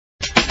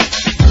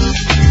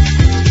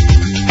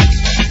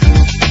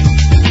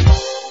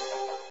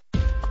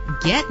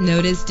Get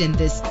noticed in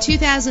this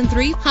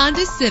 2003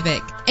 Honda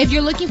Civic. If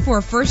you're looking for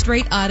a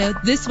first-rate auto,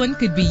 this one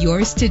could be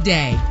yours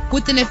today.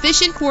 With an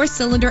efficient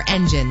 4-cylinder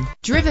engine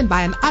driven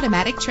by an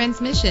automatic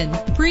transmission,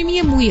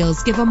 premium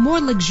wheels give a more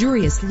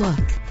luxurious look.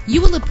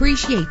 You will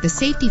appreciate the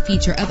safety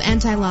feature of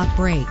anti-lock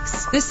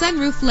brakes. The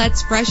sunroof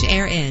lets fresh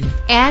air in.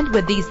 And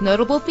with these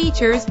notable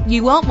features,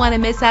 you won't want to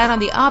miss out on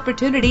the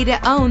opportunity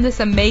to own this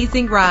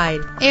amazing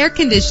ride. Air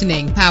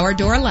conditioning, power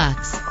door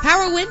locks,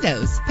 power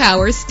windows,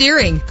 power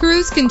steering,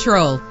 cruise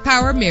control,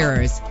 power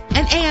mirrors,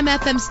 an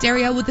AM/FM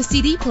stereo with a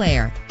CD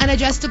player, an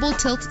adjustable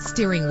tilt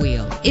steering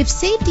wheel. If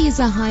safety is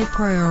a high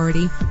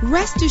priority,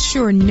 rest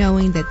assured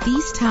knowing that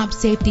these top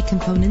safety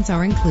components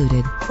are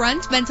included.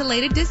 Front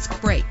ventilated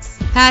disc brakes,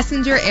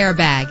 passenger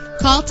airbag.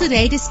 Call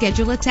today to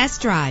schedule a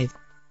test drive.